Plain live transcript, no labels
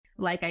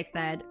Like I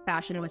said,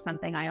 fashion was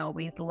something I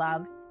always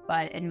loved,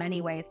 but in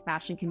many ways,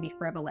 fashion can be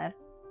frivolous.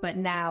 But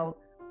now,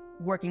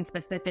 working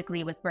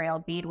specifically with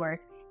Braille beadwork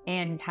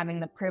and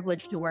having the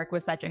privilege to work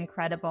with such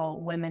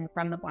incredible women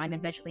from the blind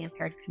and visually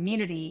impaired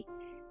community,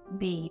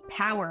 the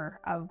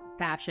power of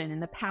fashion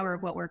and the power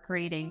of what we're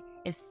creating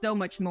is so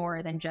much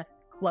more than just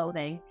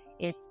clothing.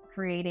 It's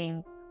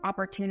creating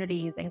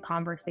opportunities and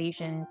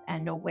conversations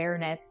and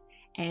awareness,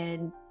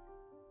 and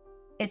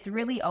it's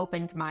really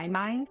opened my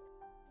mind.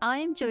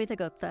 I'm Joeita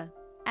Gupta,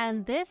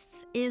 and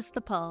this is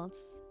The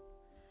Pulse.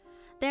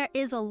 There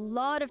is a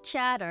lot of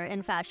chatter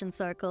in fashion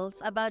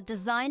circles about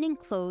designing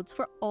clothes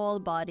for all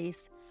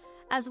bodies,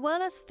 as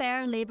well as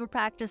fair labor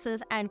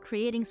practices and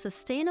creating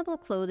sustainable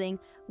clothing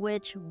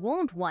which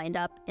won't wind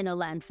up in a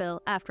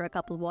landfill after a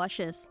couple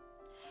washes.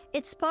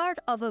 It's part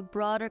of a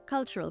broader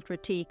cultural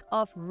critique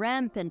of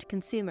rampant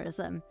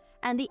consumerism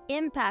and the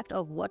impact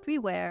of what we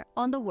wear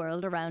on the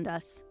world around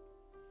us.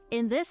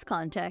 In this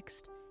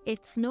context,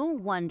 it's no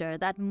wonder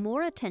that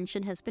more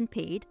attention has been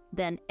paid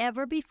than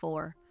ever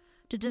before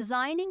to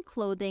designing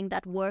clothing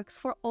that works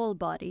for all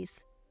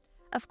bodies.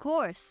 Of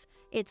course,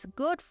 it's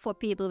good for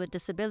people with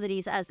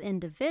disabilities as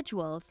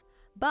individuals,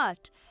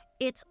 but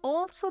it's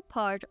also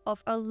part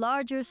of a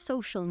larger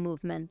social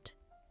movement.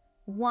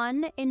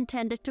 One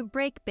intended to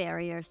break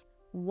barriers,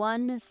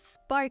 one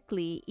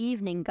sparkly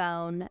evening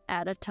gown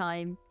at a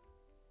time.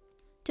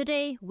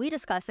 Today, we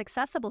discuss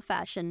accessible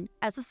fashion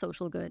as a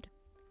social good.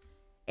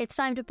 It's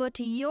time to put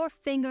your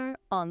finger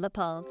on the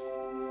pulse.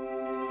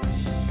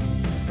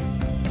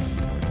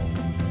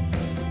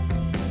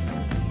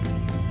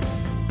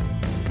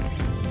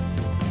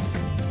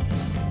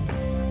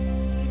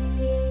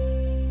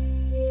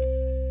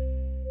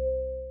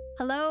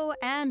 Hello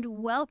and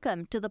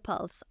welcome to The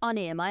Pulse on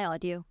AMI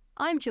Audio.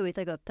 I'm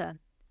Joeita Gupta.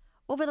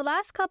 Over the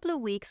last couple of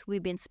weeks,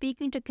 we've been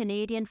speaking to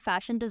Canadian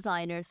fashion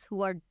designers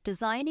who are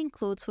designing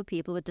clothes for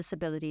people with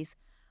disabilities.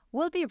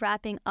 We'll be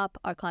wrapping up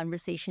our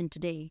conversation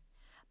today.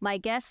 My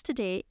guest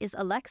today is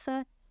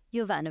Alexa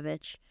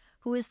Jovanovic,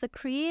 who is the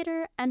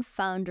creator and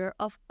founder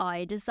of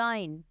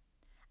iDesign.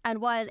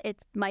 And while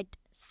it might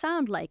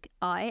sound like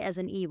I as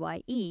in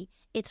EYE,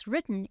 it's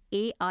written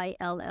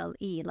AILLE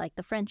like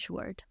the French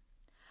word.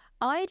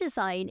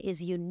 iDesign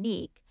is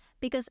unique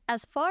because,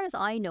 as far as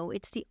I know,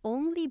 it's the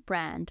only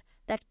brand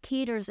that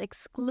caters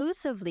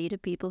exclusively to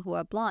people who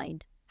are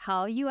blind.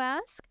 How, you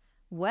ask?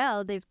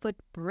 Well, they've put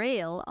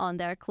Braille on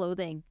their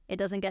clothing. It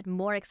doesn't get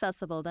more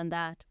accessible than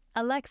that.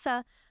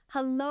 Alexa,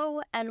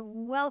 hello and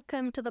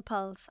welcome to The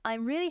Pulse.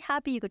 I'm really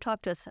happy you could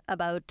talk to us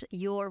about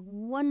your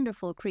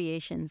wonderful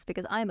creations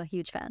because I'm a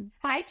huge fan.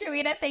 Hi,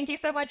 Joeita. Thank you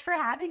so much for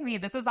having me.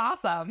 This is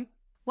awesome.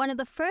 One of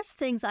the first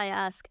things I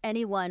ask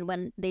anyone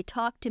when they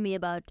talk to me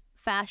about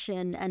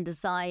fashion and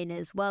design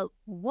is, well,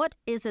 what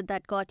is it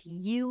that got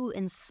you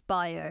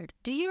inspired?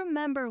 Do you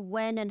remember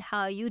when and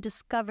how you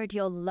discovered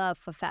your love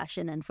for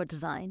fashion and for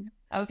design?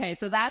 Okay,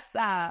 so that's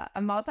a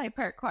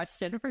multi-part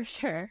question for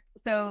sure.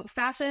 So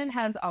fashion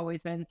has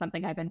always been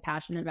something I've been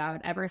passionate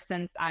about ever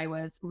since I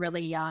was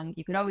really young.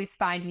 You could always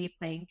find me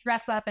playing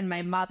dress up in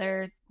my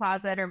mother's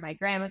closet or my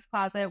grandma's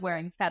closet,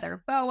 wearing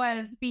feather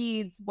boas,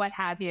 beads, what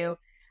have you.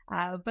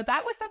 But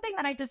that was something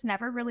that I just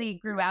never really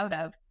grew out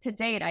of. To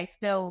date, I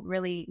still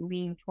really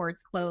lean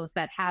towards clothes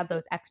that have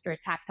those extra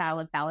tactile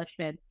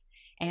embellishments.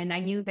 And I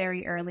knew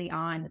very early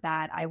on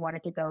that I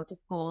wanted to go to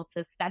school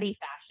to study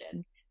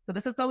fashion. So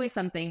this is always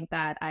something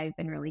that I've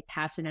been really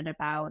passionate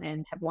about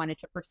and have wanted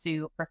to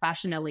pursue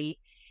professionally.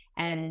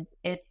 And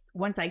it's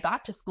once I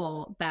got to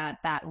school that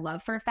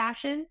love for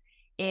fashion,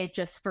 it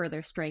just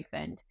further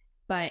strengthened.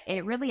 But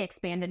it really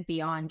expanded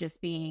beyond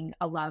just being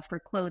a love for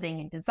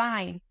clothing and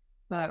design.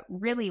 But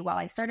really, while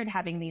I started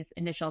having these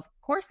initial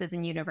courses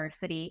in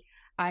university,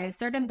 I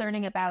started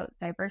learning about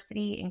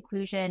diversity,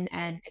 inclusion,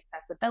 and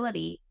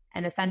accessibility,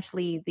 and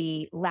essentially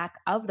the lack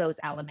of those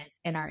elements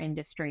in our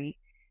industry.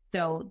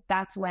 So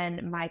that's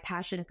when my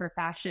passion for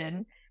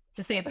fashion,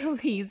 to say the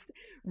least,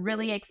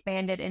 really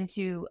expanded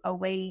into a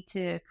way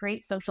to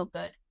create social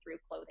good through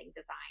clothing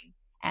design.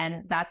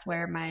 And that's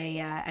where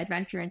my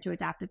adventure into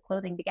adaptive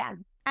clothing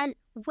began. And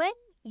when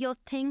you're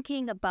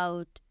thinking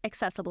about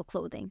accessible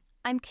clothing,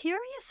 I'm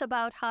curious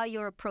about how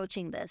you're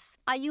approaching this.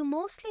 Are you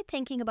mostly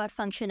thinking about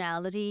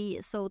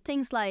functionality? So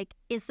things like,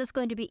 is this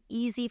going to be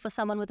easy for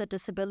someone with a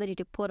disability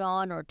to put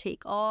on or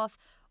take off?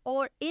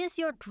 Or is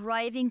your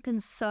driving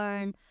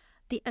concern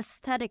the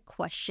aesthetic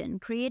question,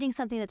 creating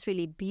something that's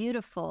really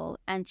beautiful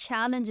and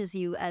challenges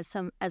you as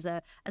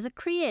a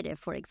creative,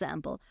 for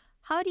example?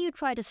 How do you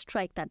try to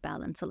strike that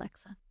balance,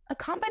 Alexa? A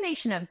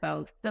combination of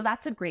both. So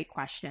that's a great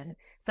question.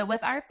 So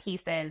with our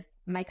pieces,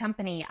 my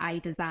company,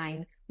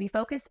 iDesign, we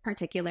focus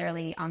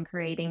particularly on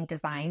creating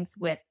designs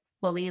with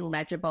fully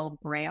legible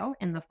Braille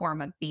in the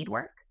form of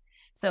beadwork.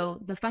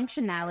 So the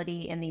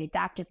functionality and the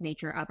adaptive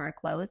nature of our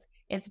clothes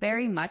is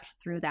very much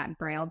through that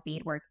Braille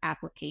beadwork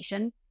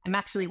application. I'm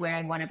actually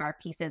wearing one of our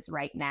pieces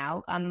right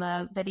now on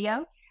the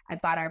video.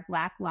 I've got our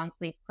black long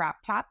sleeve crop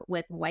top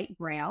with white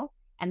Braille,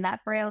 and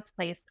that Braille is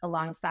placed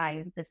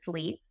alongside the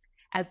sleeves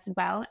as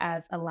well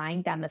as a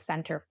line down the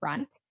center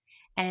front.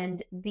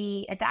 And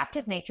the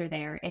adaptive nature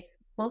there, it's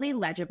fully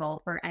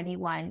legible for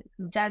anyone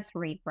who does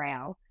read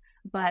Braille.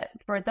 But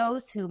for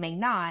those who may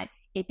not,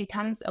 it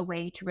becomes a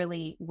way to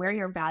really wear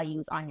your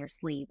values on your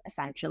sleeve,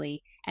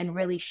 essentially, and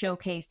really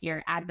showcase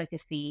your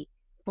advocacy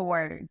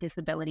for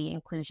disability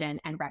inclusion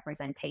and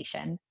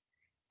representation.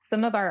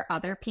 Some of our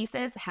other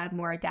pieces have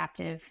more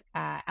adaptive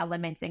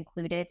elements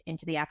included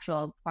into the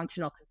actual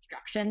functional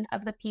construction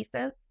of the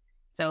pieces.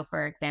 So,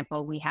 for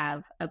example, we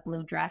have a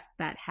blue dress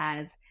that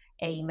has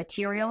a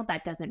material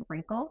that doesn't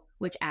wrinkle,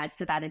 which adds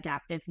to that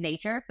adaptive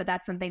nature. But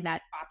that's something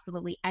that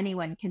absolutely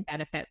anyone can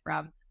benefit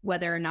from,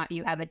 whether or not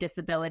you have a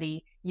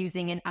disability.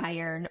 Using an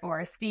iron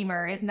or a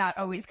steamer is not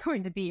always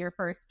going to be your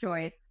first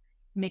choice.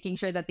 Making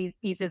sure that these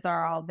pieces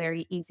are all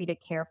very easy to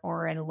care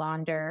for and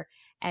launder,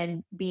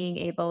 and being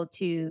able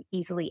to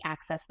easily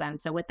access them.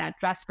 So with that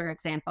dress, for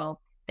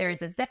example, there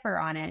is a zipper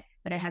on it,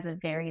 but it has a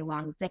very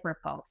long zipper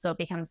pull. So it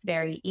becomes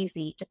very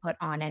easy to put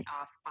on and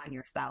off on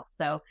yourself.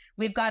 So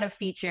we've got a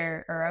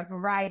feature, or a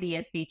variety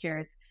of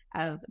features,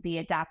 of the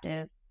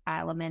adaptive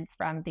elements,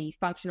 from the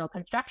functional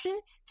construction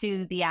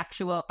to the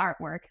actual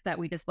artwork that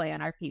we display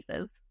on our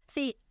pieces.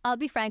 See, I'll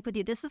be frank with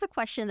you. This is a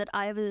question that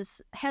I was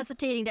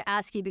hesitating to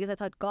ask you because I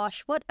thought,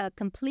 gosh, what a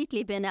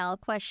completely banal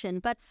question.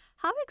 But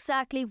how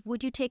exactly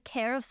would you take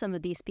care of some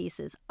of these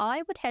pieces?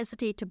 I would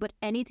hesitate to put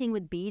anything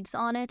with beads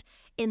on it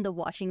in the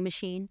washing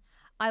machine.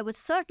 I would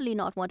certainly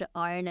not want to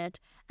iron it,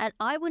 and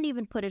I wouldn't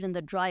even put it in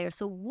the dryer.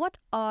 So what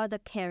are the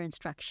care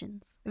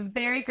instructions?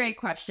 Very great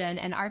question.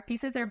 And our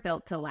pieces are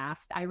built to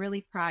last. I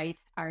really pride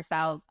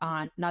ourselves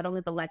on not only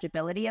the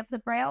legibility of the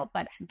Braille,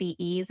 but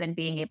the ease and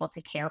being able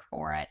to care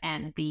for it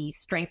and the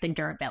strength and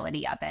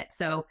durability of it.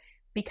 So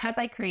because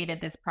I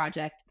created this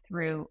project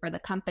through, or the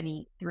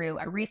company through,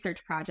 a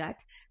research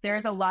project, there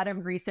is a lot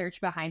of research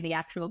behind the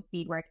actual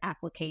beadwork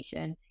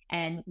application,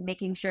 and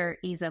making sure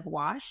ease of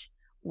wash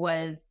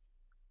was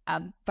a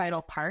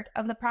vital part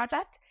of the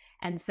project.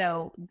 And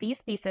so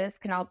these pieces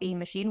can all be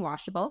machine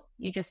washable.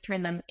 You just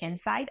turn them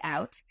inside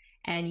out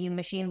and you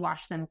machine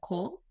wash them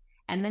cold.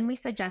 And then we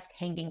suggest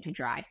hanging to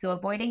dry. So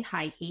avoiding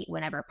high heat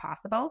whenever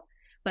possible.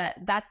 But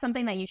that's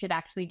something that you should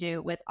actually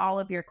do with all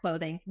of your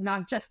clothing,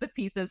 not just the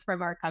pieces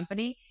from our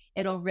company.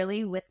 It'll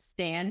really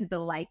withstand the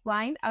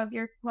lifeline of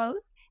your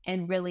clothes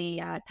and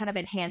really kind of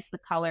enhance the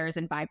colors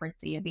and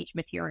vibrancy of each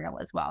material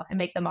as well, and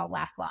make them all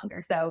last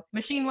longer. So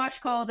machine wash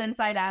cold,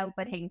 inside out,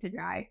 but hang to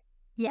dry.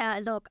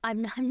 Yeah, look,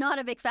 I'm not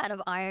a big fan of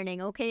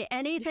ironing, okay?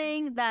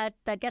 Anything that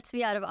gets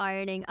me out of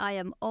ironing, I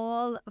am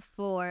all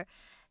for.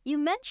 You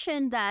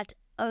mentioned that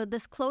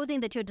this clothing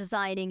that you're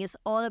designing is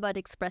all about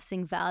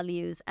expressing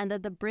values, and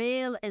that the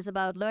Braille is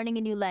about learning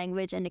a new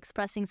language and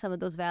expressing some of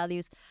those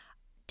values.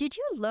 Did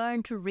you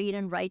learn to read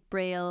and write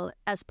Braille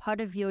as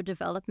part of your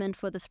development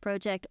for this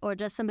project, or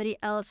does somebody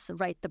else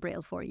write the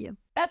Braille for you?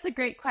 That's a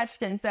great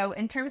question. So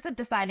in terms of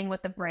deciding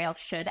what the Braille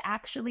should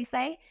actually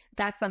say,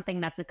 that's something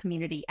that's a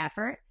community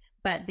effort.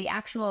 But the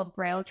actual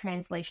Braille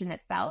translation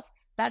itself,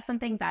 that's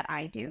something that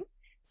I do.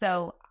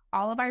 So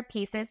all of our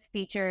pieces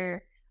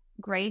feature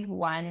grade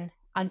 1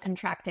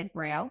 uncontracted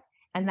Braille.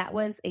 And that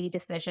was a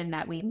decision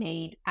that we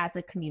made as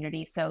a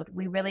community. So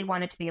we really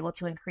wanted to be able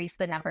to increase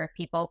the number of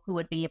people who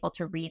would be able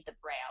to read the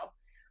Braille.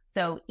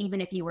 So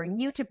even if you were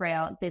new to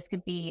Braille, this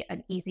could be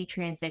an easy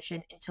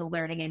transition into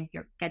learning, and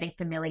you're getting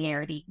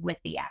familiarity with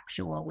the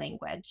actual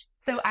language.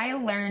 So I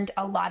learned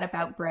a lot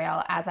about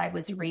Braille as I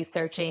was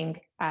researching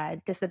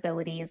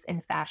disabilities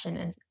in fashion,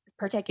 and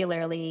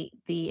particularly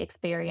the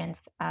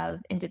experience of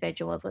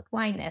individuals with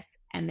blindness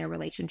and their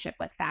relationship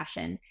with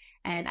fashion.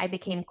 And I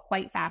became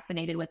quite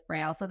fascinated with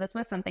Braille. So this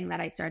was something that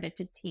I started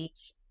to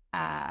teach.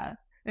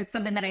 It's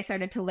something that I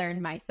started to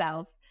learn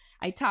myself.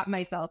 I taught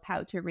myself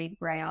how to read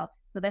Braille.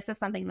 So this is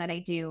something that I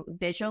do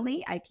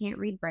visually. I can't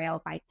read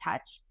Braille by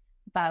touch,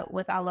 but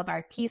with all of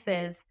our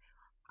pieces,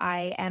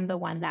 I am the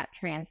one that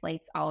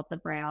translates all of the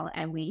Braille,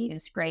 and we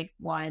use grade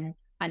 1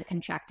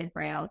 uncontracted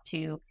Braille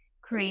to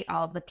create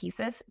all of the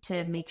pieces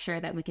to make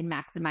sure that we can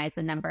maximize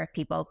the number of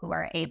people who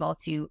are able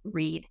to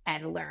read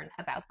and learn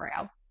about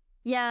Braille.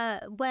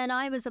 Yeah, when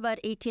I was about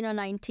 18 or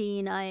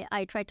 19,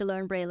 I tried to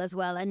learn Braille as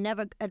well and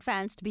never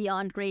advanced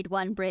beyond grade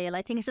 1 Braille.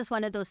 I think it's just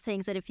one of those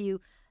things that if you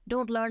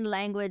don't learn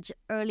language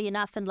early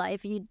enough in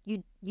life,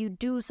 you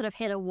do sort of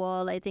hit a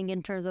wall, I think,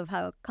 in terms of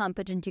how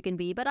competent you can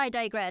be. But I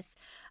digress.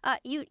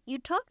 You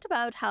talked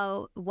about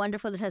how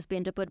wonderful it has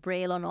been to put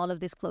Braille on all of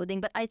this clothing,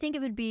 but I think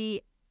it would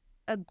be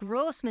a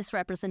gross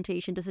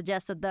misrepresentation to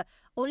suggest that the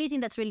only thing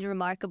that's really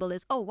remarkable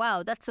is, oh,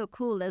 wow, that's so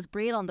cool, there's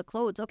Braille on the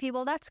clothes. Okay,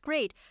 well, that's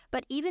great.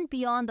 But even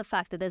beyond the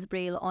fact that there's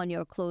Braille on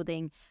your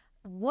clothing,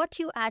 what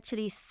you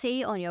actually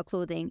say on your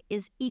clothing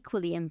is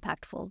equally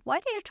impactful. Why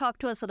don't you talk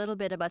to us a little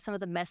bit about some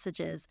of the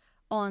messages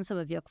on some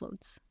of your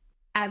clothes?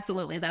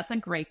 Absolutely. That's a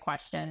great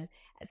question.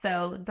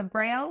 So the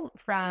Braille,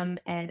 from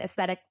an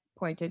aesthetic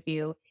point of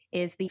view,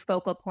 is the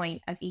focal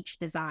point of each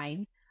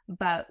design.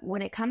 But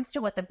when it comes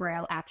to what the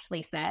Braille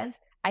actually says,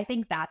 I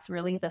think that's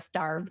really the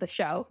star of the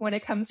show when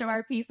it comes to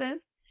our pieces.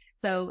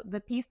 So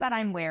the piece that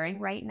I'm wearing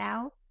right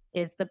now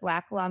is the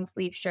black long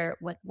sleeve shirt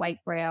with white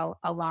Braille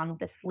along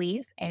the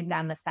sleeves and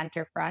down the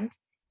center front.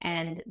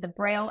 And the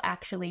Braille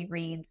actually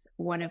reads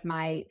one of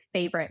my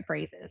favorite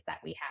phrases that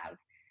we have.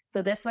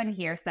 So this one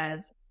here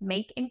says,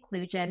 make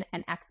inclusion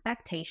an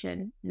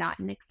expectation, not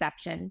an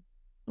exception.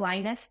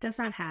 Blindness does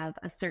not have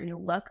a certain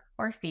look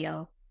or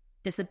feel.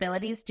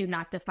 Disabilities do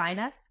not define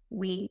us.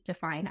 We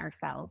define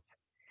ourselves.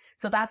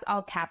 So that's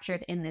all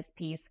captured in this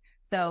piece.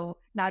 So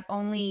not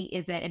only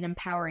is it an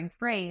empowering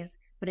phrase,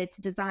 but it's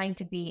designed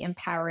to be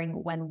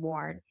empowering when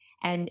worn.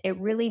 And it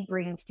really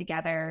brings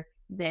together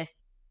this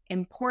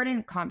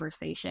important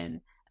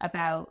conversation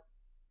about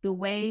the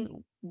way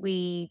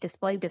we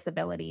display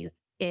disabilities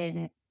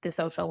in the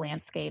social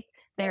landscape.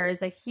 There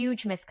is a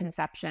huge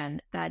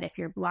misconception that if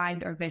you're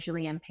blind or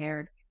visually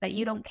impaired, that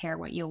you don't care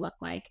what you look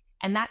like.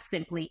 And that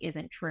simply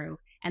isn't true.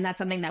 And that's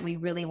something that we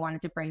really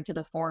wanted to bring to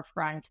the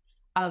forefront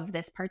of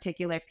this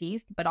particular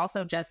piece, but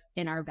also just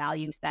in our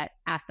value set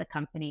at the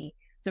company.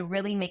 So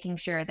really making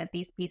sure that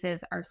these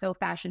pieces are so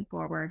fashion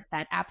forward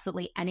that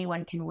absolutely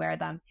anyone can wear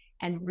them,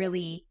 and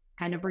really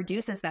kind of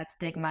reduces that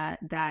stigma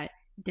that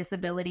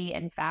disability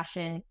and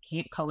fashion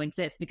can't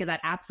coexist, because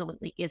that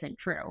absolutely isn't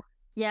true.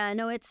 Yeah,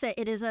 no, it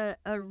is a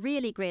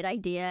really great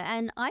idea.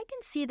 And I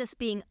can see this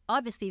being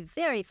obviously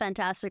very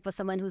fantastic for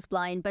someone who's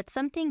blind, but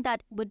something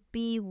that would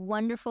be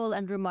wonderful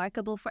and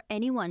remarkable for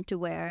anyone to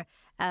wear,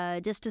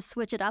 just to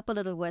switch it up a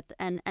little with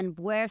and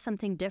wear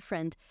something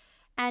different.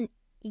 And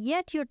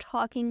yet you're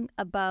talking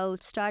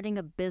about starting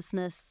a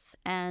business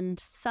and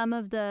some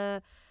of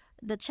the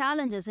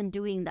challenges in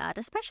doing that,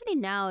 especially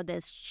now.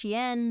 There's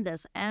Shein,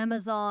 there's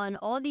Amazon,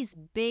 all these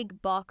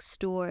big box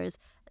stores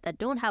that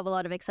don't have a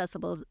lot of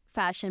accessible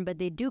fashion, but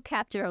they do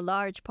capture a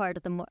large part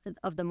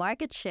of the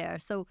market share.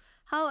 So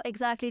how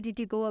exactly did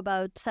you go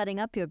about setting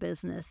up your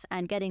business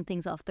and getting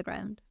things off the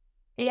ground?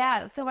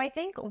 Yeah, so I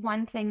think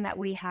one thing that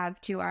we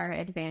have to our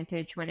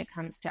advantage when it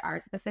comes to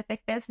our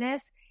specific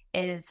business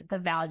is the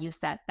value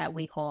set that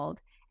we hold.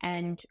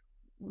 And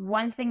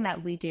one thing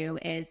that we do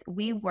is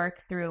we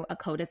work through a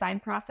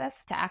co-design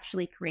process to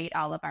actually create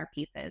all of our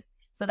pieces.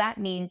 So that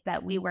means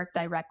that we work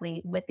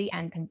directly with the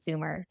end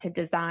consumer to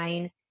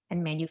design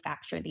and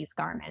manufacture these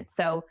garments.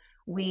 So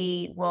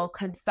we will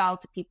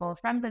consult people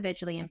from the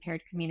visually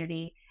impaired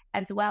community,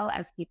 as well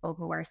as people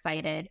who are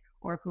sighted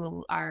or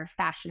who are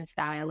fashion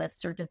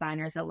stylists or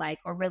designers alike,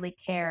 or really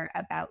care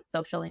about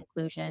social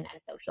inclusion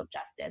and social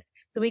justice.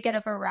 So we get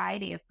a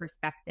variety of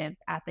perspectives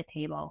at the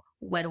table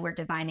when we're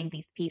designing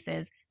these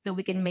pieces, so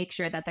we can make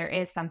sure that there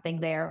is something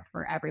there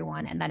for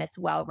everyone and that it's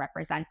well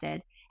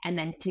represented. And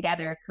then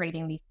together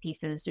creating these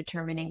pieces,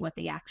 determining what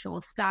the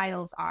actual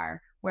styles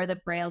are, where the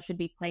Braille should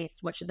be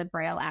placed, what should the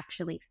Braille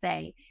actually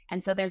say.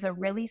 And so there's a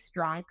really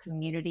strong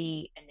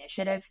community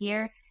initiative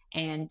here,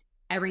 and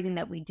everything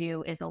that we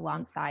do is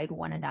alongside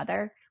one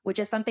another, which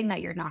is something that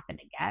you're not going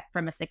to get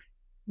from a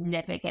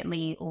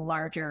significantly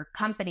larger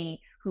company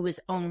who is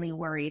only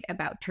worried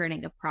about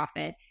turning a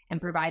profit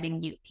and providing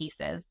new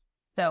pieces.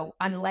 So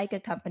unlike a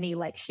company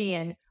like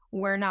Shein,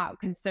 we're not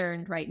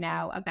concerned right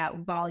now about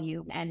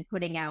volume and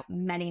putting out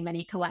many,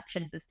 many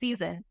collections a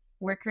season.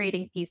 We're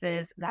creating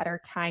pieces that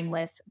are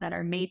timeless, that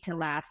are made to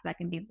last, that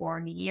can be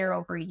worn year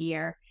over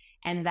year,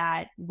 and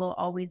that will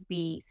always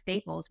be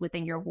staples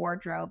within your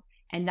wardrobe.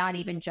 And not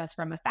even just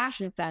from a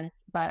fashion sense,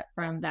 but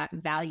from that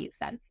value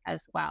sense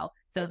as well.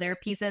 So there are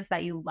pieces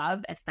that you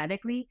love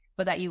aesthetically,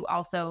 but that you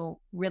also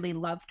really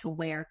love to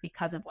wear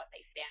because of what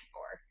they stand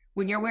for.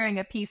 When you're wearing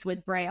a piece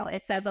with Braille,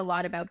 it says a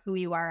lot about who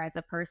you are as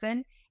a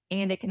person,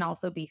 and it can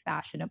also be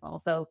fashionable.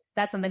 So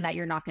that's something that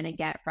you're not going to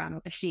get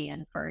from a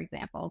Shein, for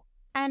example.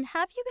 And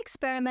have you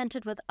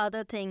experimented with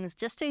other things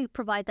just to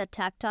provide that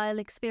tactile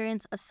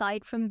experience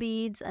aside from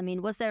beads? I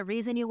mean, was there a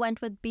reason you went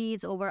with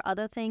beads over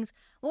other things?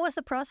 What was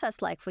the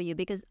process like for you?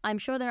 Because I'm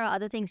sure there are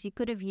other things you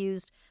could have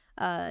used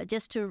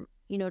just to,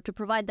 to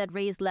provide that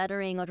raised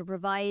lettering or to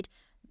provide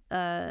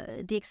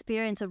the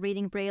experience of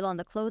reading Braille on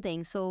the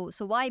clothing. So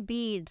why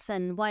beads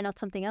and why not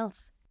something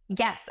else?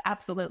 Yes,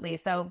 absolutely.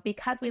 So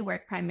because we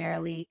work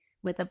primarily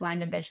with the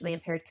blind and visually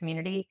impaired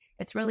community,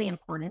 it's really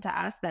important to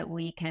us that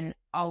we can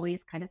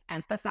always kind of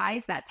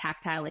emphasize that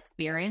tactile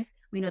experience.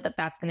 We know that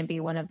that's going to be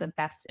one of the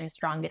best and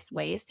strongest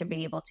ways to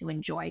be able to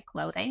enjoy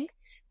clothing.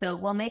 So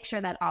we'll make sure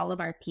that all of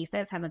our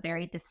pieces have a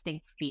very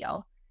distinct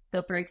feel.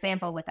 So for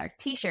example, with our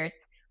t-shirts,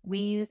 we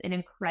use an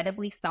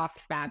incredibly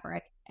soft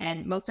fabric.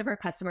 And most of our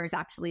customers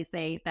actually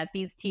say that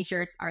these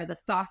t-shirts are the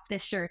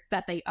softest shirts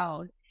that they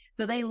own.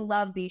 So they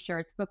love these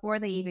shirts before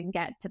they even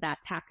get to that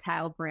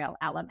tactile Braille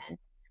element.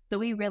 So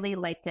we really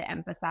like to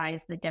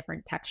emphasize the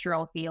different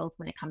textural feels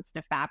when it comes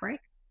to fabric.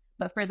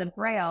 But for the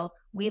Braille,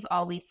 we've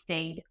always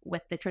stayed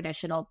with the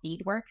traditional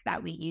beadwork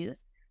that we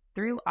use.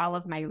 Through all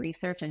of my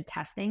research and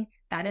testing,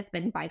 that has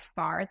been by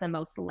far the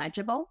most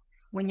legible.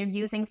 When you're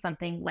using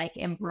something like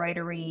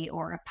embroidery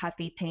or a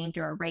puffy paint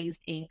or a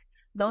raised ink,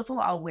 those will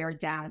all wear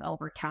down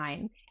over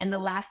time. And the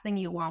last thing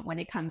you want when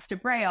it comes to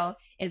Braille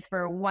is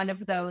for one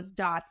of those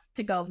dots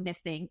to go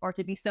missing or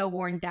to be so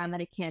worn down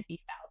that it can't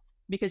be felt,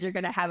 because you're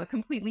going to have a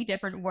completely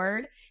different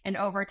word and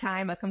over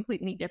time, a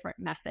completely different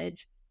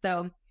message.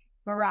 So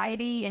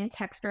variety in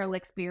textural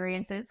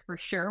experiences for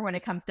sure when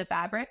it comes to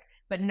fabric,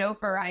 but no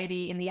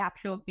variety in the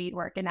actual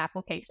beadwork and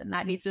application.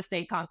 That needs to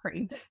stay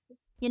concrete.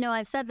 You know,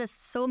 I've said this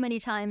so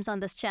many times on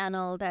this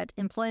channel that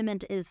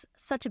employment is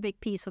such a big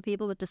piece for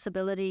people with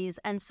disabilities.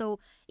 And so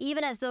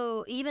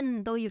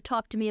even though you've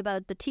talked to me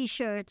about the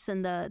t-shirts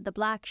and the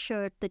black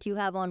shirt that you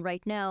have on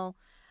right now,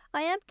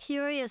 I am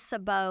curious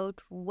about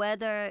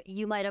whether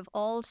you might have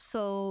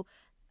also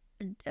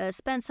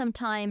spent some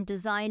time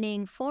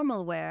designing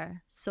formal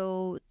wear.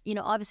 So, you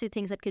know, obviously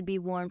things that could be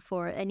worn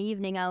for an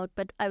evening out,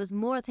 but I was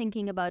more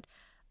thinking about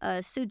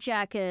a suit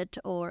jacket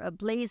or a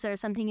blazer,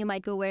 something you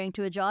might go wearing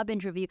to a job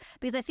interview,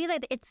 because I feel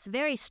like it's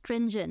very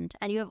stringent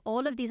and you have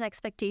all of these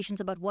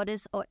expectations about what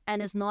is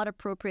and is not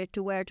appropriate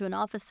to wear to an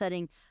office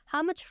setting.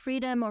 How much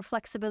freedom or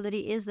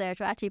flexibility is there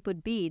to actually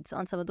put beads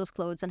on some of those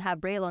clothes and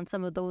have braille on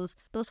some of those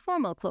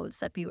formal clothes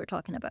that we were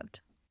talking about?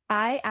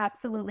 I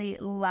absolutely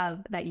love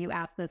that you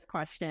asked this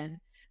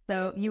question.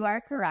 So you are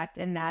correct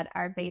in that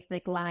our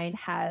basic line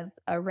has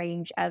a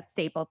range of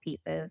staple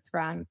pieces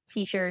from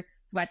t-shirts,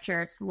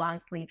 sweatshirts, long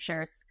sleeve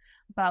shirts.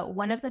 But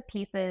one of the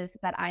pieces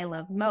that I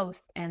love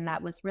most and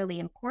that was really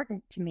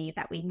important to me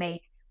that we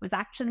make was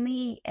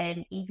actually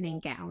an evening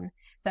gown.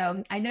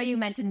 So I know you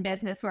mentioned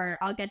business wear.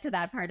 I'll get to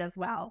that part as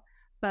well.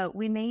 But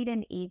we made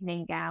an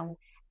evening gown,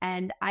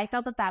 and I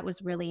felt that that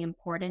was really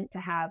important to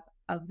have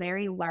a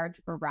very large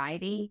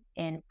variety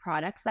in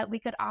products that we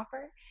could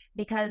offer,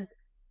 because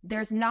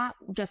there's not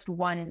just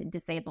one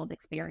disabled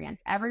experience.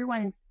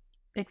 Everyone's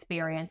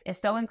experience is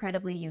so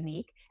incredibly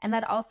unique. And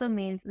that also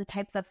means the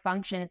types of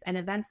functions and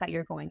events that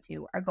you're going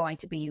to are going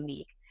to be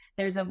unique.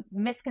 There's a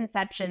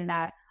misconception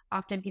that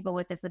often people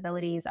with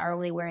disabilities are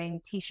only wearing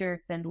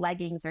t-shirts and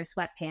leggings or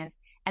sweatpants.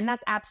 And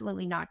that's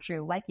absolutely not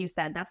true. Like you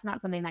said, that's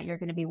not something that you're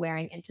going to be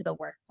wearing into the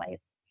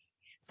workplace.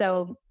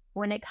 So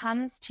when it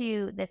comes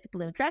to this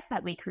blue dress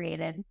that we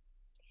created,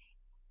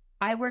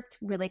 I worked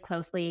really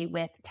closely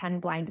with 10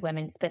 blind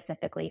women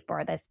specifically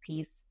for this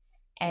piece.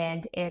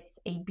 And it's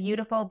a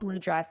beautiful blue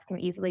dress, can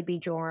easily be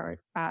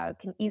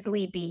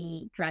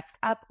dressed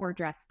up or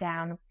dressed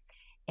down.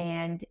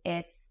 And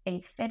it's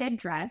a fitted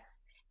dress.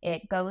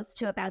 It goes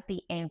to about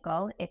the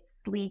ankle. It's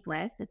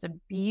sleeveless. It's a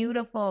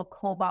beautiful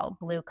cobalt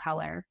blue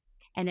color.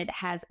 And it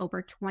has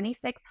over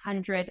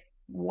 2,600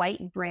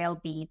 white braille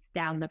beads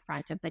down the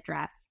front of the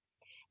dress.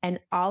 And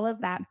all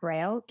of that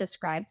braille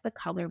describes the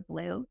color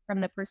blue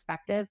from the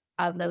perspective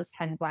of those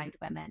 10 blind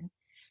women.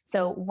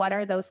 So what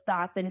are those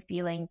thoughts and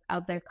feelings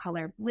of their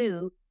color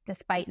blue,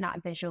 despite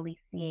not visually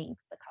seeing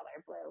the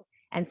color blue?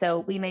 And so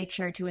we made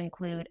sure to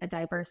include a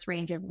diverse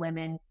range of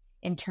women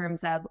in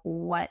terms of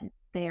what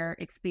their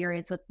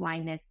experience with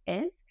blindness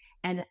is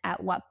and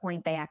at what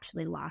point they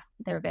actually lost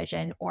their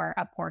vision or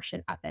a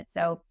portion of it.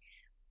 So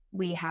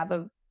we have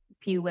a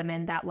few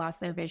women that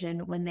lost their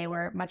vision when they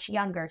were much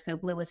younger. So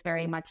blue was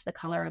very much the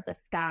color of the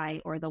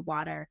sky or the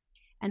water.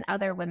 And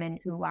other women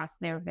who lost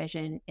their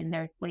vision in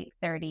their late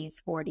 30s,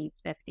 40s,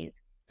 50s.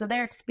 So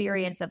their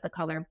experience of the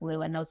color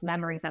blue and those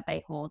memories that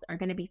they hold are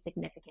going to be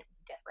significantly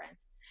different.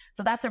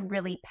 So that's a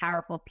really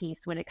powerful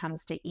piece when it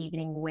comes to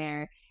evening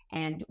wear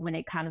and when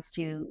it comes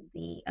to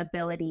the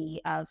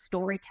ability of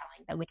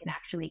storytelling that we can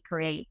actually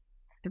create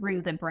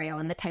through the braille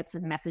and the types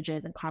of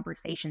messages and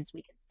conversations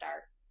we can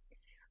start.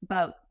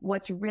 But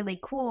what's really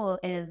cool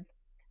is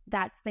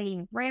that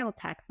same braille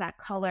text, that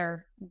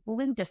color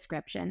blue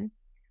description,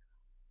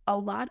 a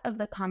lot of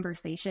the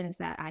conversations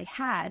that I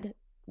had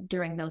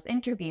during those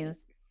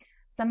interviews,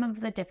 some of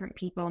the different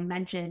people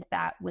mentioned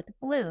that with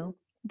blue,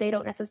 they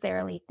don't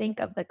necessarily think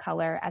of the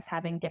color as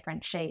having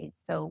different shades.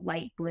 So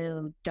light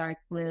blue, dark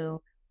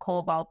blue,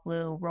 cobalt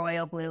blue,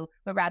 royal blue,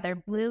 but rather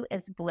blue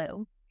is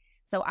blue.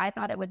 So I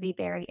thought it would be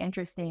very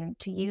interesting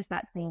to use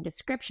that same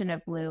description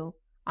of blue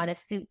on a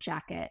suit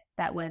jacket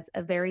that was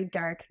a very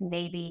dark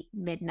navy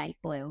midnight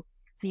blue.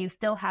 So you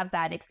still have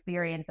that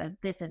experience of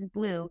this is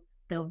blue,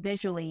 though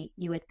visually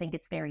you would think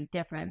it's very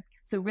different.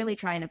 So really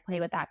trying to play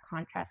with that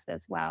contrast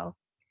as well.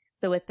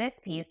 So with this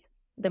piece,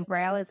 the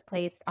braille is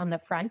placed on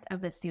the front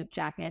of the suit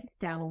jacket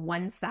down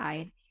one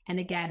side. And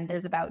again,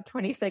 there's about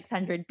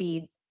 2,600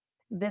 beads.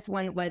 This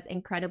one was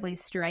incredibly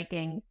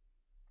striking.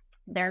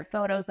 There are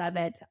photos of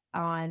it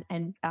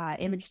and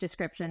image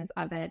descriptions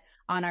of it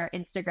on our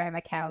Instagram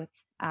account,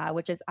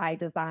 which is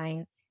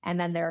iDesign. And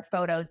then there are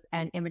photos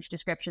and image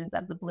descriptions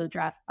of the blue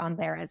dress on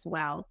there as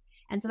well.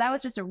 And so that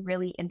was just a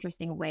really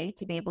interesting way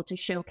to be able to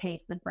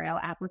showcase the braille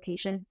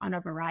application on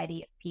a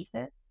variety of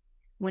pieces.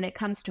 When it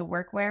comes to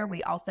workwear,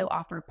 we also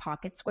offer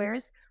pocket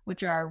squares,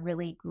 which are a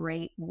really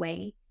great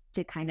way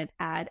to kind of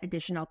add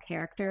additional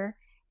character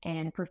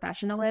and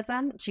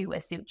professionalism to a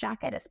suit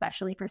jacket,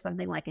 especially for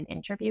something like an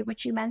interview,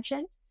 which you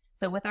mentioned.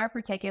 So with our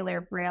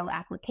particular braille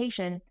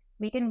application,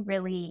 we can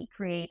really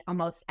create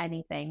almost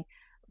anything.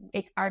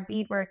 Our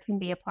beadwork can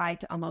be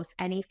applied to almost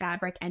any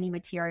fabric, any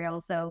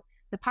material. So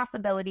the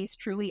possibilities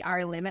truly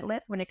are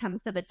limitless when it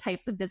comes to the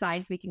types of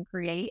designs we can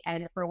create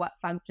and for what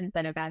functions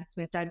and events.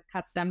 We've done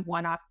custom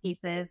one-off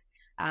pieces.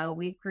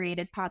 We've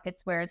created pocket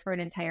squares for an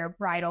entire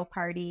bridal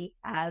party.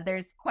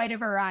 There's quite a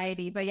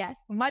variety, but yes,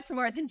 much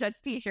more than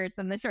just t-shirts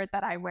and the shirt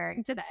that I'm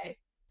wearing today.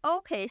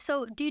 Okay,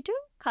 so do you do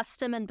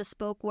custom and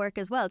bespoke work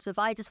as well? So if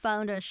I just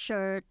found a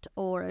shirt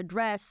or a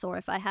dress, or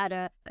if I had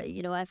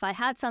if I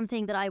had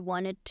something that I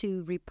wanted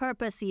to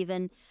repurpose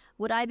even,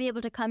 would I be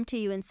able to come to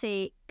you and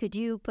say, could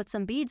you put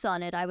some beads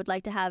on it? I would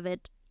like to have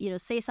it,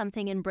 say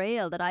something in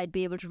Braille that I'd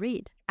be able to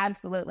read.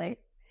 Absolutely.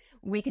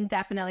 We can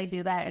definitely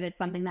do that. And it's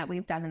something that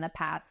we've done in the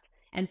past.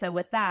 And so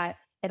with that,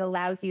 it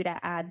allows you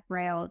to add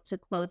Braille to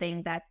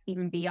clothing that's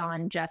even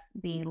beyond just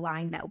the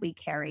line that we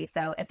carry.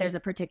 So if there's a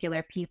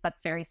particular piece that's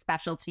very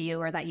special to you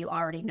or that you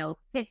already know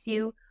fits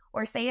you,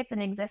 or say it's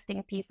an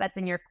existing piece that's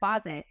in your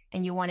closet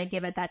and you want to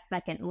give it that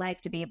second leg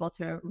to be able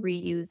to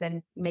reuse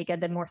and make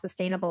it a more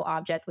sustainable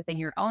object within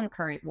your own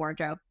current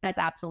wardrobe, that's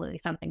absolutely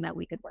something that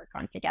we could work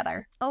on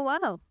together. Oh,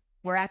 wow.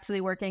 We're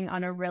actually working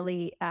on a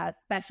really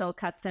special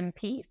custom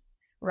piece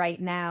right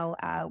now.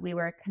 We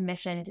were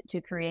commissioned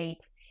to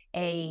create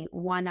a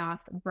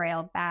one-off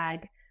Braille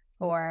bag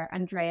for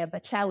Andrea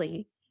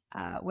Bocelli,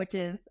 which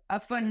is a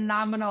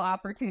phenomenal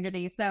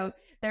opportunity. So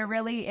there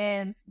really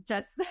is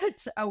just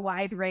such a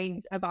wide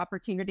range of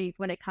opportunities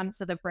when it comes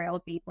to the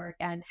Braille beadwork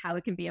and how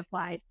it can be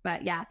applied.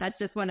 But yeah, that's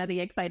just one of the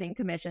exciting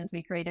commissions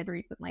we created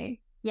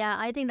recently. Yeah,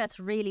 I think that's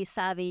really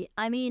savvy.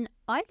 I mean,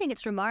 I think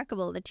it's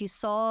remarkable that you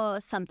saw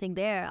something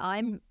there.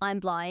 I'm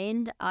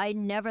blind. I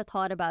never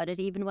thought about it,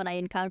 even when I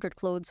encountered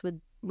clothes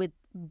with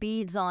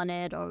beads on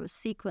it or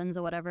sequins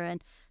or whatever,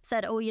 and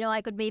said, oh,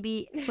 I could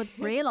maybe put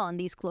Braille on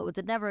these clothes.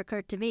 It never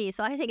occurred to me.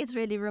 So I think it's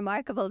really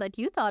remarkable that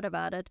you thought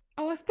about it.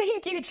 Oh,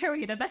 thank you,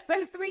 Joita. That's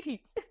so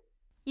sweet.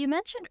 You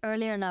mentioned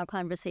earlier in our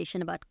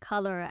conversation about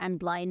color and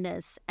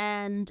blindness.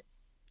 And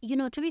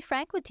to be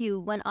frank with you,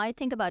 when I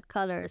think about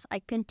colors,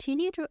 I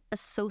continue to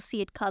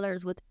associate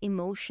colors with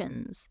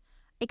emotions.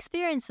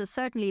 Experiences,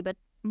 certainly, but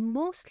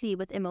mostly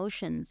with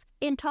emotions.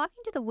 In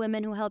talking to the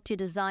women who helped you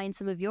design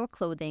some of your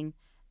clothing,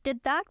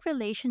 did that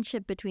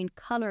relationship between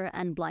color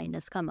and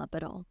blindness come up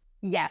at all?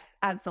 Yes,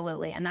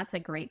 absolutely. And that's a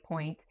great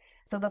point.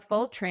 So the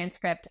full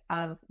transcript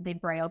of the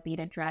Braille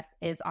beaded dress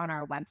is on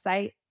our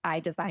website,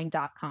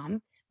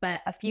 iDesign.com.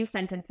 But a few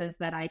sentences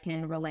that I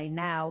can relay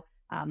now.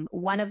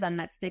 One of them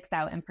that sticks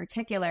out in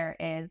particular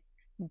is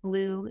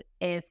blue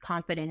is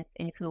confidence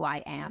in who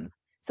I am.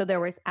 So there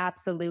was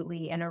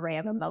absolutely an array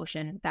of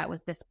emotion that was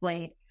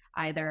displayed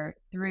either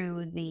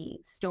through the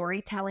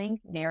storytelling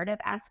narrative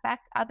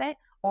aspect of it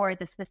or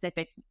the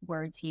specific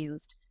words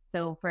used.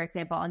 So, for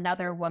example,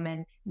 another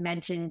woman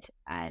mentioned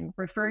and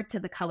referred to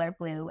the color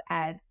blue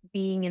as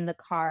being in the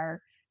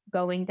car,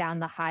 going down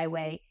the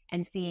highway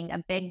and seeing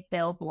a big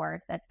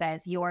billboard that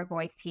says, "Your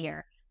voice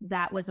here."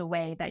 That was a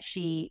way that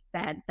she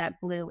said that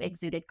blue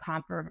exuded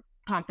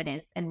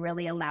confidence and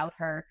really allowed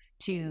her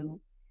to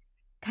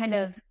kind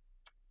of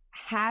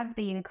have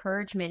the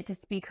encouragement to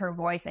speak her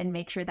voice and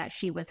make sure that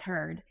she was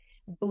heard.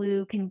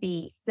 Blue can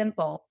be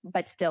simple,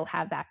 but still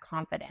have that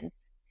confidence.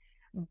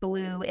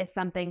 Blue is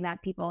something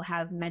that people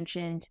have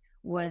mentioned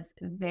was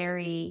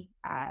very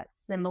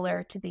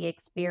similar to the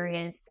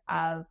experience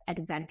of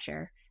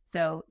adventure.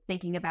 So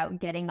thinking about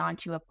getting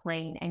onto a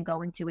plane and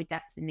going to a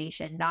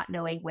destination, not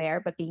knowing where,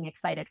 but being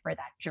excited for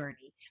that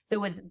journey. So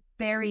it was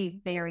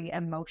very, very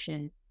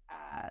emotional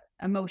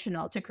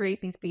to create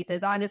these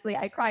pieces. Honestly,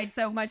 I cried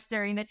so much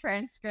during the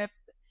transcripts,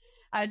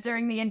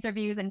 during the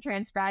interviews and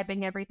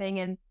transcribing everything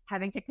and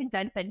having to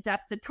condense it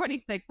just to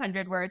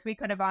 2,600 words. We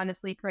could have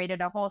honestly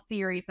created a whole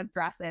series of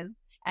dresses,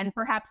 and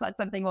perhaps that's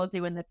something we'll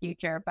do in the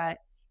future. But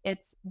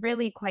it's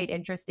really quite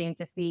interesting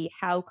to see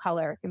how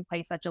color can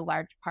play such a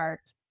large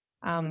part.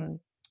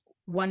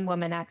 One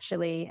woman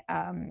actually,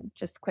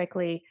 just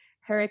quickly,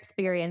 her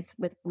experience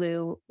with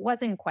blue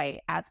wasn't quite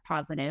as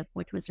positive,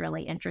 which was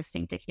really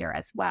interesting to hear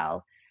as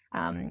well.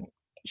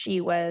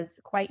 She was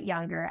quite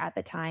younger at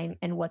the time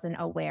and wasn't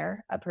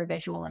aware of her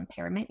visual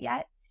impairment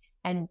yet.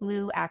 And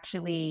blue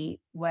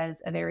actually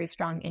was a very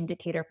strong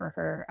indicator for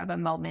her of a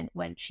moment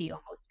when she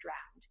almost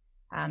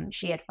drowned.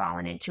 She had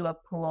fallen into a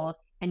pool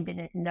and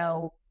didn't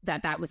know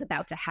that that was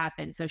about to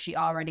happen. So she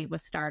already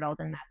was startled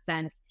in that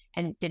sense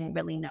and didn't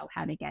really know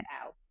how to get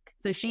out.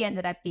 So she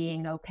ended up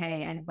being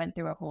okay and went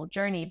through a whole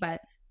journey.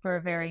 But for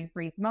a very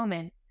brief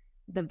moment,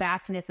 the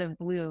vastness of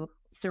blue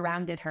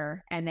surrounded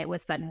her, and it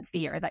was sudden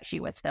fear that she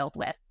was filled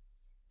with.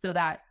 So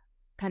that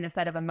kind of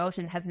set of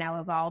emotion has now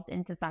evolved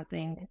into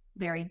something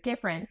very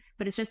different.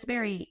 But it's just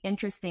very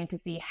interesting to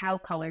see how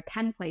color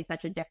can play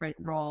such a different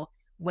role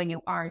when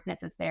you aren't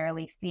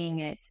necessarily seeing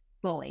it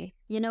fully.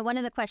 One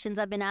of the questions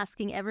I've been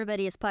asking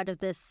everybody as part of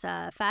this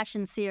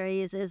fashion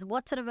series is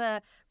what sort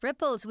of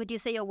ripples would you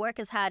say your work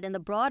has had in the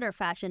broader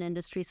fashion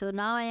industry? So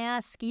now I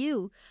ask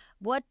you,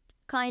 what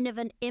kind of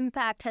an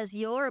impact has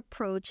your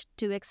approach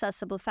to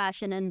accessible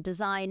fashion and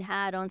design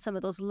had on some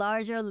of those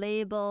larger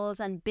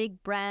labels and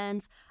big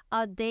brands?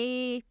 Are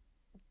they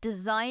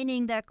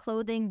designing their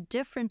clothing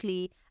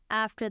differently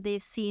after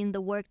they've seen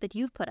the work that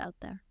you've put out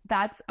there?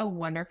 That's a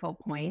wonderful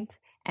point.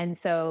 And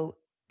so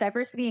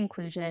diversity,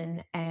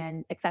 inclusion,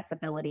 and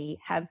accessibility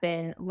have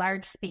been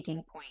large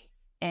speaking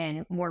points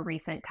in more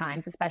recent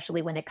times,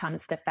 especially when it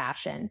comes to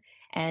fashion.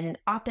 And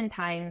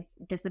oftentimes,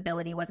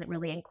 disability wasn't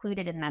really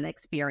included in that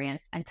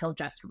experience until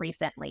just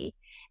recently.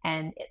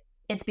 And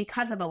it's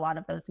because of a lot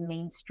of those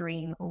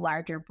mainstream,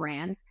 larger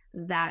brands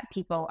that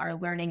people are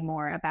learning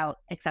more about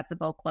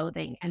accessible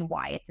clothing and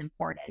why it's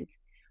important.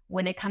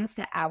 When it comes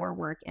to our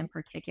work in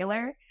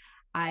particular,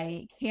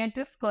 I can't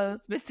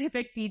disclose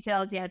specific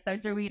details yet. So,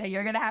 Joita,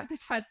 you're going to have to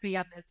trust me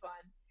on this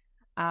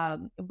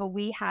one. But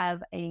we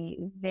have a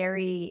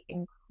very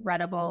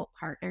incredible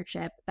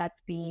partnership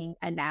that's being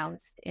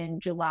announced in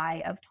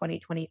July of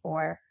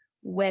 2024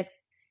 with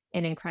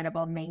an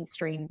incredible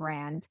mainstream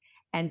brand.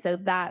 And so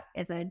that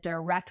is a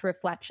direct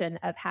reflection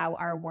of how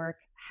our work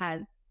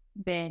has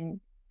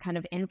been kind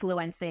of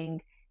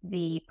influencing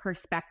the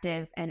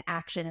perspectives and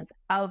actions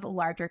of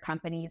larger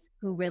companies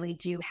who really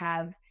do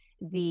have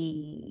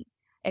the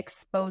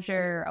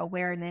exposure,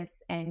 awareness,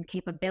 and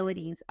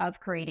capabilities of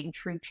creating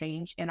true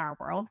change in our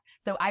world.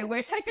 So I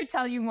wish I could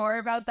tell you more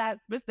about that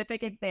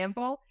specific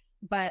example,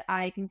 but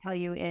I can tell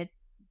you it's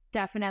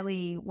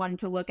definitely one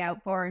to look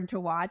out for and to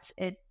watch.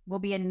 It will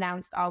be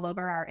announced all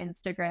over our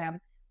Instagram,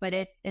 but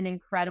it's an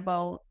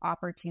incredible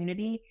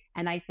opportunity.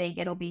 And I think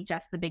it'll be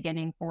just the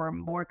beginning for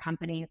more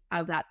companies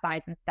of that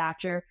size and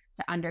stature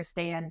to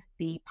understand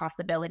the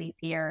possibilities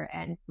here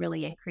and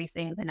really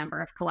increasing the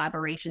number of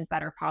collaborations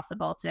that are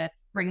possible to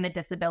bring the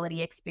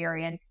disability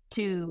experience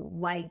to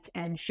light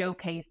and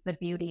showcase the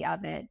beauty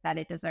of it that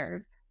it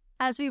deserves.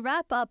 As we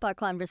wrap up our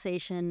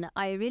conversation,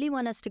 I really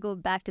want us to go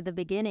back to the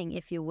beginning,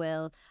 if you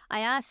will.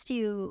 I asked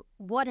you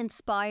what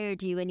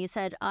inspired you, and you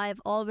said,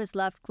 I've always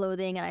loved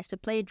clothing, and I used to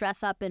play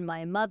dress up in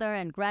my mother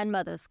and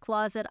grandmother's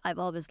closet. I've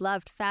always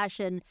loved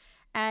fashion.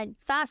 And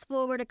fast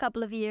forward a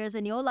couple of years,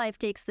 and your life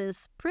takes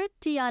this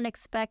pretty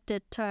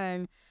unexpected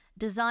turn,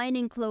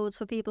 designing clothes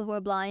for people who are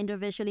blind or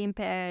visually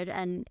impaired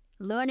and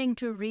learning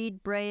to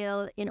read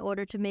Braille in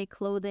order to make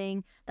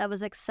clothing that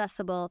was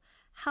accessible.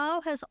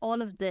 How has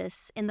all of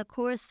this, in the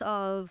course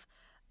of,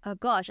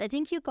 I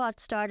think you got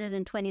started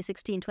in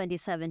 2016,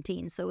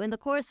 2017. So in the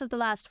course of the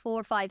last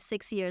 4, 5,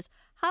 6 years,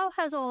 how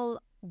has all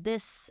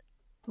this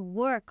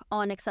work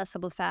on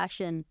accessible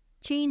fashion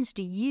changed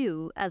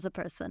you as a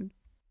person?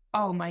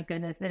 Oh my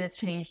goodness, it has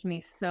changed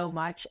me so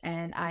much.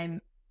 And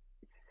I'm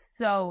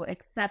so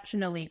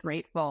exceptionally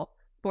grateful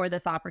for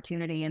this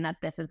opportunity and that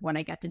this is what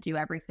I get to do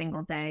every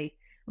single day.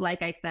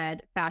 Like I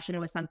said, fashion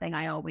was something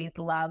I always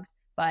loved,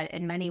 but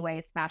in many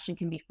ways, fashion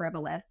can be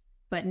frivolous.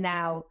 But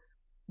now,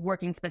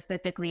 working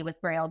specifically with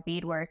Braille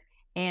beadwork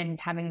and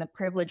having the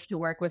privilege to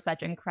work with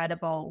such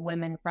incredible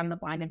women from the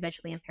blind and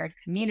visually impaired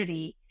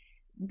community,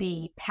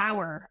 the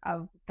power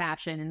of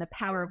fashion and the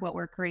power of what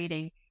we're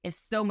creating is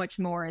so much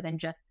more than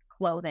just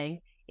clothing.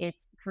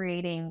 It's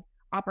creating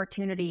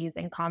opportunities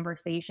and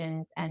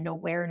conversations and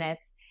awareness.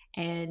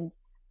 And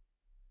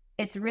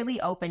it's really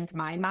opened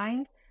my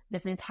mind.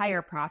 This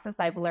entire process,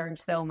 I've learned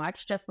so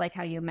much, just like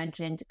how you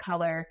mentioned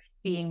color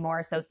being more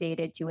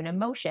associated to an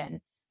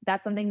emotion.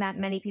 That's something that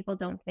many people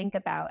don't think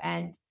about.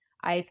 And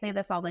I say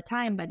this all the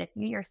time, but if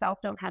you yourself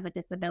don't have a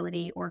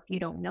disability or if you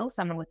don't know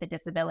someone with a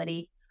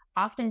disability,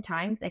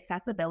 oftentimes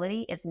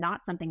accessibility is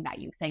not something that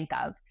you think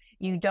of.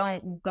 You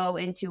don't go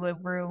into a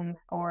room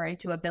or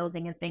into a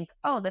building and think,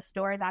 oh, the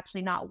store is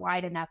actually not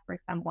wide enough for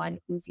someone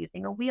who's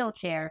using a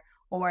wheelchair,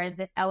 or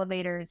this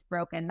elevator is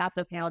broken. That's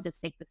okay. I'll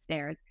just take the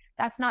stairs.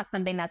 That's not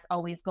something that's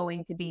always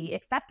going to be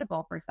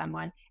acceptable for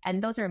someone.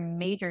 And those are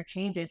major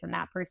changes in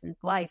that person's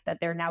life that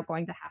they're now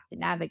going to have to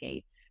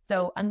navigate.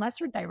 So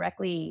unless you're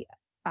directly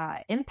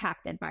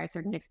impacted by a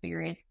certain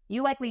experience,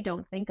 you likely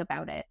don't think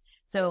about it.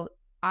 So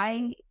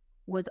I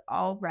was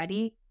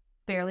already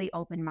fairly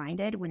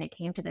open-minded when it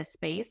came to this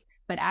space.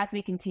 But as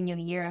we continue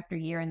year after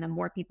year, and the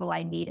more people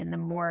I meet and the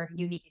more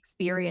unique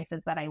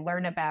experiences that I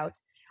learn about,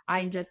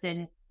 I'm just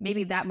in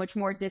maybe that much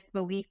more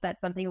disbelief that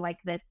something like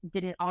this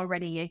didn't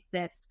already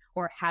exist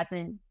or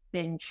hasn't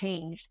been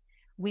changed.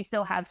 We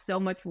still have so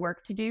much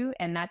work to do,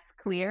 and that's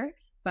clear,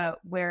 but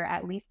we're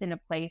at least in a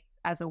place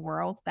as a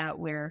world that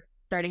we're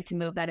starting to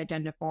move that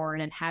agenda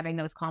forward and having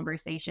those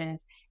conversations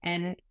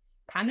and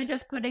kind of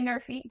just putting our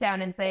feet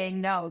down and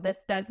saying, no, this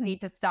does need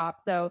to stop.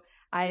 So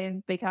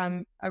I've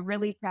become a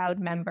really proud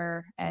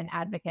member and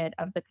advocate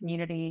of the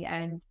community.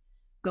 And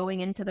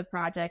going into the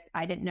project,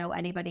 I didn't know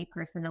anybody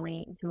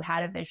personally who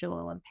had a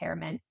visual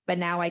impairment, but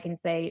now I can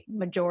say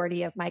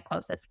majority of my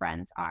closest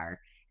friends are.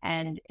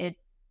 And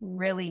it's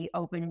really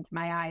opened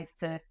my eyes,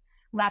 to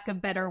lack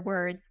of better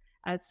words,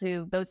 as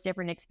to those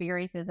different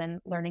experiences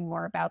and learning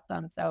more about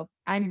them. So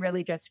I'm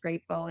really just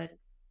grateful. And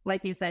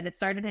like you said, it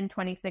started in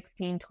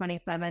 2016,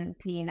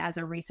 2017 as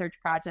a research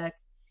project.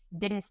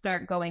 Didn't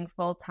start going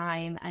full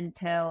time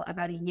until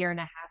about a year and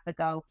a half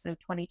ago, so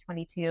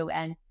 2022.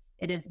 And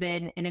it has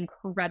been an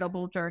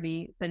incredible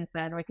journey since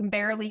then. We can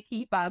barely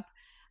keep up.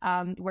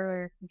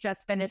 We're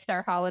just finished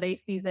our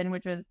holiday season,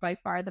 which was by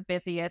far the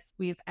busiest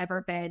we've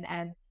ever been.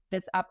 And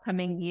this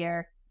upcoming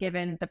year,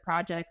 given the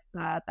projects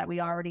that we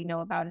already know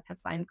about and have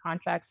signed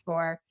contracts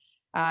for,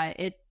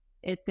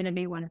 it's going to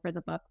be one for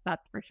the books,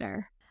 that's for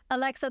sure.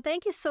 Alexa,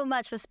 thank you so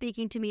much for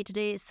speaking to me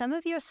today. Some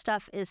of your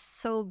stuff is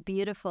so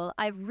beautiful.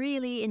 I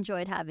really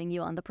enjoyed having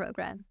you on the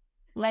program.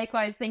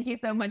 Likewise, thank you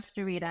so much,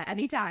 Joeita.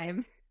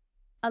 Anytime.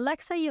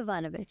 Alexa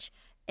Jovanovic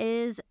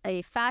is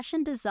a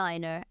fashion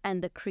designer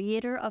and the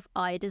creator of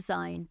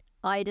iDesign.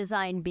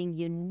 iDesign being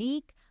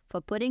unique for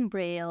putting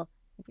Braille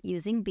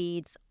using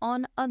beads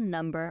on a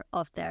number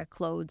of their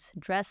clothes,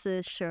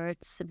 dresses,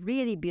 shirts,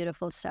 really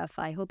beautiful stuff.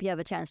 I hope you have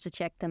a chance to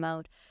check them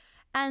out.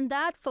 And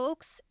that,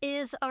 folks,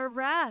 is a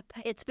wrap.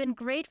 It's been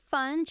great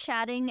fun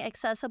chatting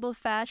accessible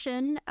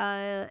fashion.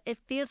 It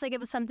feels like it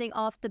was something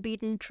off the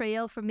beaten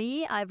trail for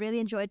me. I really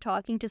enjoyed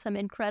talking to some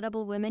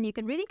incredible women. You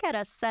can really get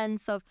a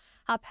sense of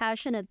how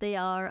passionate they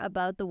are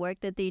about the work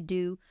that they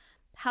do,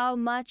 how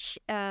much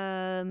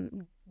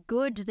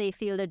good they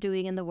feel they're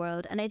doing in the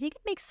world. And I think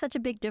it makes such a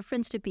big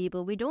difference to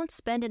people. We don't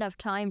spend enough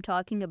time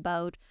talking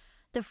about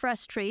the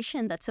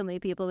frustration that so many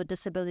people with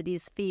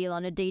disabilities feel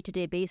on a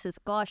day-to-day basis.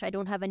 Gosh, I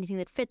don't have anything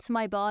that fits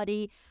my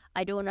body.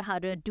 I don't know how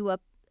to do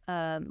up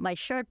my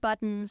shirt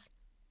buttons.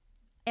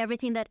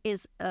 Everything that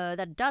is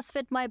that does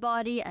fit my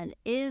body and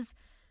is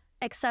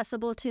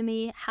accessible to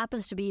me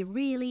happens to be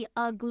really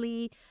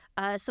ugly.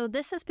 So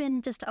this has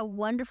been just a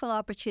wonderful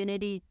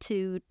opportunity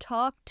to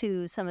talk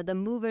to some of the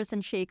movers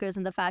and shakers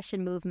in the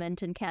fashion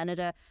movement in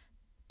Canada,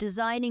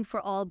 designing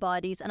for all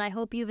bodies. And I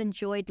hope you've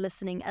enjoyed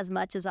listening as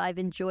much as I've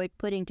enjoyed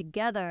putting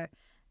together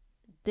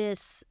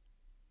this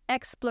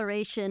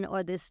exploration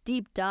or this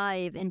deep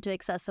dive into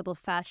accessible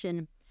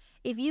fashion.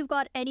 If you've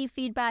got any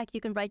feedback,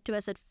 you can write to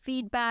us at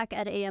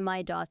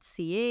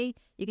feedback@ami.ca.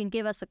 You can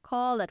give us a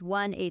call at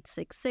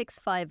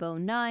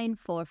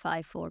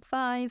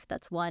 1-866-509-4545.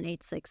 That's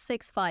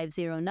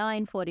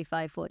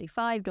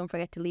 1-866-509-4545. Don't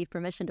forget to leave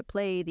permission to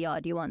play the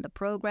audio on the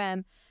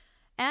program.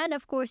 And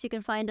of course, you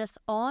can find us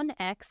on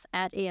X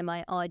at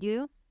AMI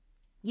Audio.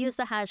 Use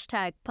the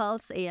hashtag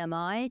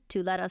PulseAMI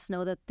to let us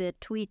know that the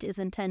tweet is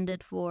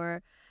intended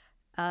for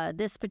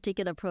this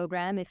particular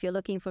program. If you're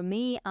looking for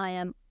me, I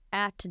am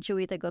at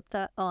Joeita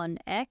Gupta on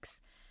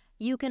X.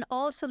 You can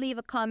also leave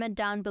a comment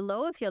down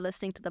below if you're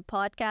listening to the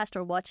podcast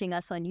or watching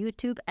us on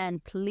YouTube.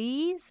 And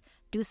please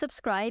do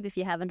subscribe if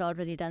you haven't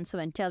already done so,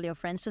 and tell your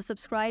friends to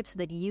subscribe so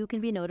that you can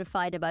be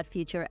notified about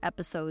future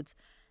episodes.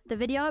 The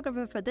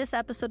videographer for this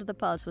episode of The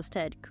Pulse was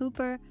Ted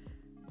Cooper.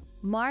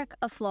 Mark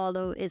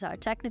Aflalo is our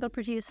technical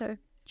producer.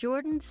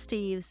 Jordan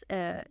Steves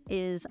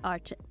is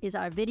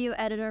our video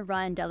editor.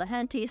 Ryan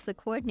Delahanty is the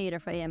coordinator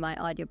for AMI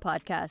Audio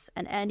Podcasts.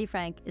 And Andy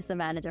Frank is the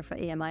manager for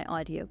AMI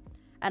Audio.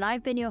 And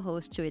I've been your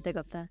host, Joeita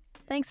Gupta.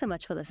 Thanks so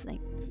much for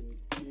listening.